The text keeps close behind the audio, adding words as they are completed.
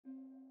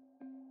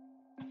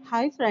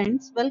Hi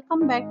friends,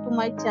 welcome back to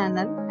my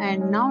channel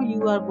and now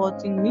you are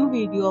watching new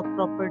video of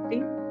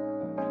property.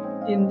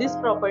 In this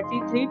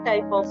property, three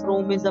type of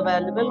room is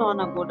available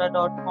on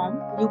agoda.com.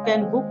 You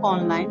can book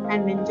online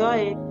and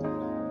enjoy it.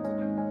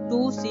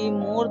 To see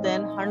more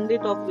than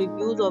 100 of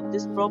reviews of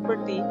this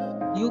property,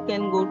 you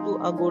can go to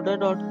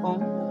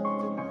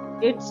agoda.com.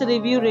 Its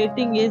review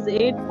rating is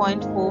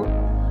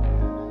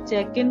 8.4.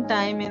 Check-in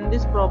time in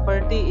this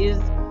property is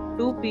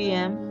 2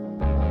 p.m.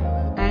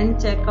 and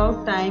checkout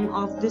time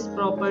of this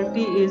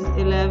property is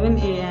 11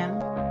 a.m.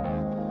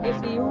 If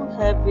you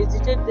have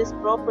visited this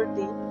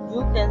property,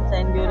 you can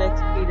send your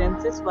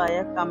experiences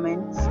via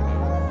comments.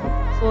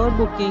 For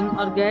booking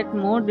or get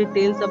more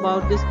details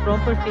about this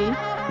property,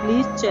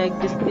 please check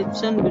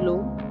description below.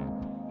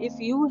 If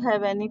you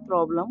have any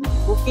problem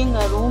booking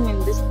a room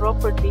in this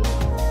property,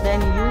 then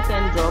you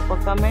can drop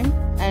a comment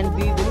and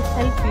we will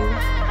help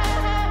you.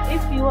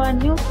 If you are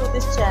new to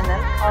this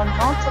channel or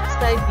not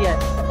subscribed yet,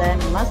 then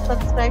must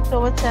subscribe to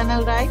our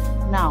channel right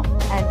now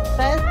and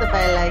press the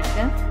bell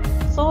icon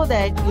so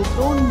that you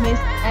don't miss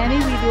any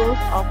videos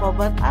of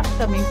our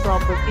upcoming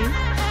property.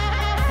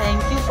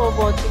 Thank you for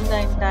watching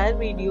the entire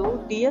video.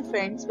 Dear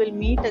friends, we'll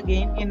meet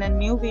again in a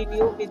new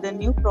video with a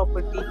new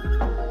property.